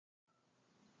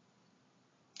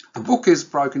The book is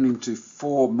broken into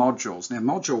 4 modules. Now,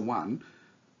 Module 1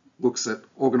 looks at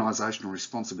organisational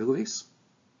responsibilities,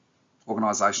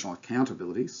 organisational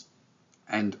accountabilities,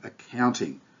 and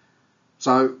accounting.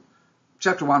 So,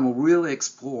 Chapter 1 will really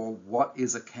explore what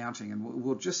is accounting, and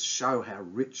we'll just show how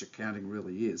rich accounting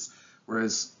really is.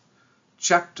 Whereas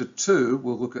Chapter 2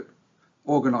 will look at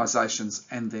organisations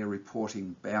and their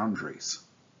reporting boundaries.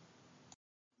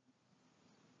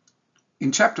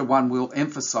 In Chapter 1, we'll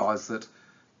emphasise that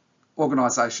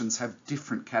organisations have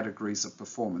different categories of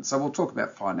performance. So we'll talk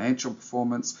about financial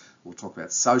performance, we'll talk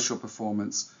about social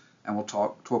performance, and we'll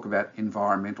talk about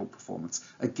environmental performance.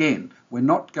 Again, we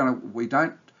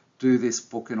don't do this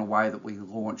book in a way that we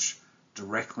launch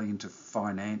directly into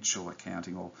financial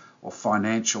accounting or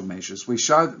financial measures. We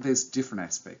show that there's different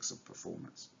aspects of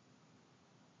performance.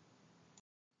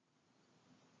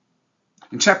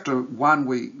 In Chapter 1,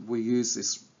 we use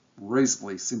this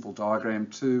reasonably simple diagram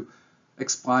to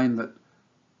explain that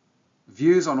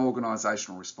views on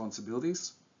organisational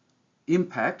responsibilities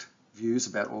impact views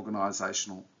about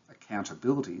organisational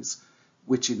accountabilities,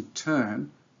 which in turn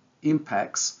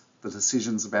impacts the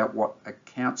decisions about what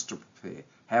accounts to prepare,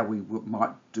 how we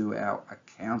might do our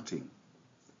accounting.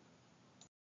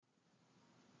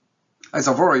 As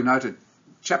I've already noted,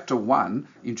 Chapter 1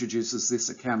 introduces this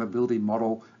accountability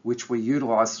model, which we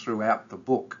utilise throughout the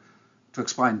book to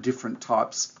explain different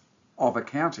types of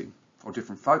accounting or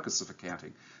different focus of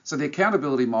accounting. So the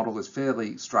accountability model is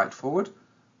fairly straightforward.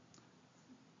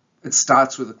 It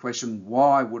starts with the question,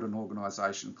 why would an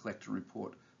organisation collect and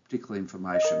report particular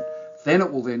information? Then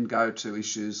it will then go to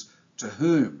issues, to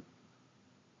whom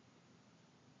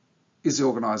is the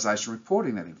organisation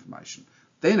reporting that information?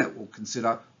 Then it will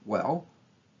consider, well,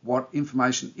 what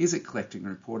information is it collecting and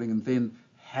reporting, and then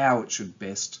how it should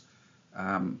best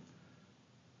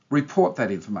report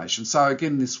that information. So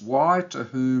again, this why, to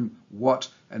whom, what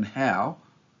and how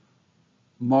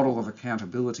model of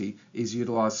accountability is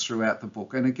utilised throughout the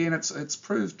book. And again, it's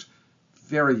proved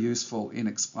very useful in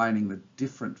explaining the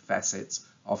different facets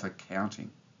of accounting.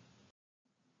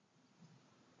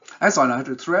 As I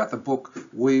noted, throughout the book,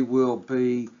 we will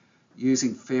be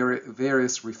using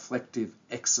various reflective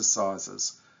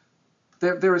exercises.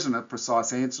 There isn't a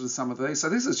precise answer to some of these, so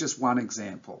this is just one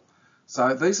example.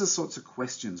 So these are sorts of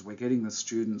questions we're getting the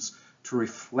students to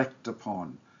reflect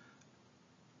upon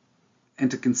and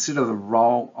to consider the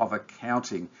role of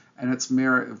accounting and its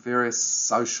various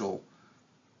social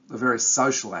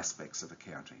aspects of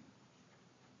accounting.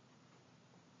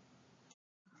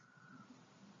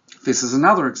 This is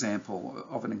another example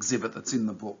of an exhibit that's in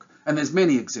the book, and there's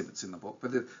many exhibits in the book,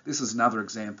 but this is another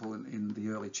example in the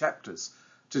early chapters.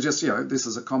 To just, this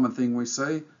is a common thing we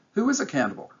see. Who is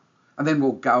accountable? And then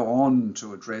we'll go on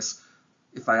to address,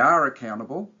 if they are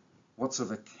accountable, what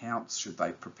sort of accounts should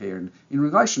they prepare in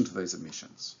relation to these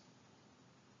emissions?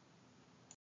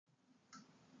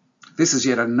 This is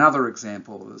yet another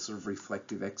example of the sort of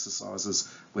reflective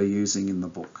exercises we're using in the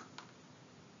book.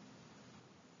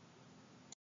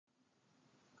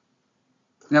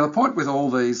 Now, the point with all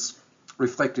these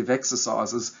reflective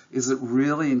exercises is it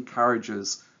really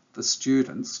encourages the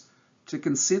students to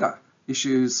consider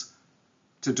issues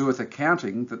to do with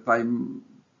accounting that they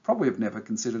probably have never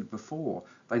considered before.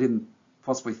 They didn't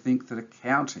possibly think that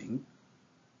accounting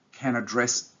can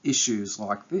address issues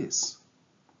like this.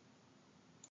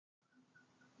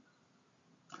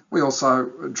 We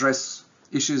also address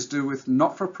issues to do with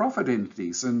not-for-profit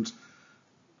entities and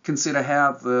consider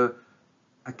how the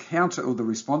the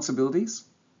responsibilities,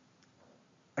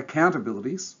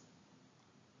 accountabilities,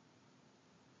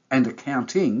 and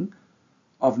accounting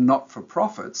of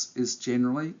not-for-profits is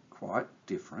generally quite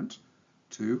different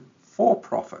to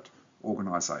for-profit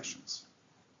organisations.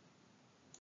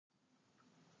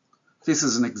 This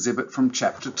is an exhibit from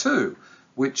Chapter 2,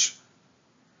 which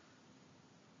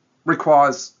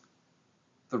requires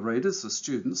the readers, the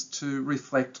students, to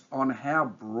reflect on how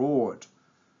broad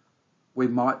we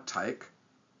might take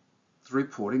the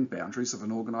reporting boundaries of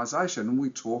an organisation. And we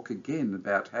talk again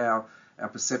about how our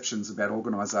perceptions about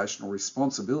organisational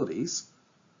responsibilities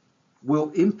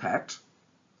will impact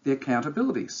the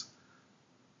accountabilities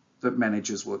that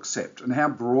managers will accept and how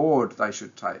broad they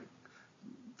should take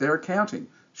their accounting.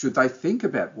 Should they think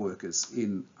about workers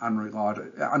in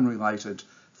unrelated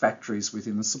factories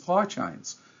within the supply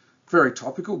chains? Very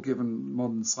topical given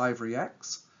modern slavery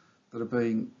acts that are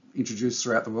being introduced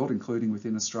throughout the world, including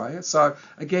within Australia. So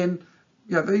again,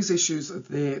 these issues are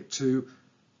there to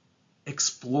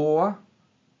explore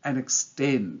and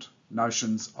extend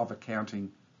notions of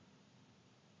accounting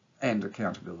and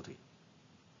accountability.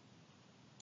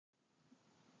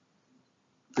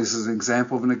 This is an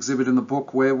example of an exhibit in the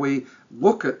book where we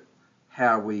look at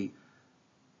how we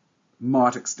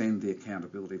might extend the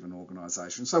accountability of an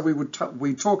organisation. So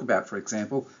we talk about, for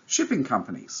example, shipping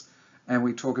companies, and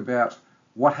we talk about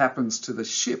what happens to the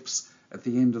ships at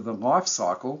the end of the life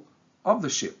cycle of the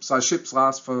ship. So ships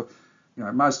last for,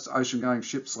 most ocean-going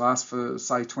ships last for,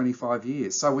 say, 25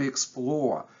 years. So we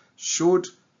explore, should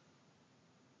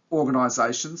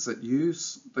organisations that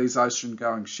use these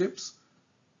ocean-going ships,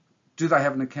 do they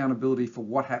have an accountability for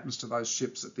what happens to those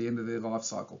ships at the end of their life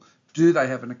cycle? Do they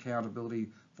have an accountability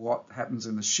for what happens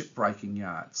in the shipbreaking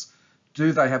yards?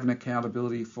 Do they have an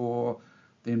accountability for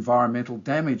the environmental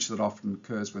damage that often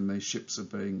occurs when these ships are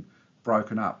being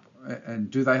broken up? And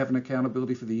do they have an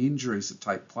accountability for the injuries that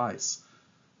take place?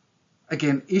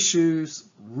 Again,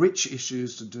 rich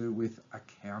issues to do with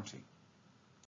accounting.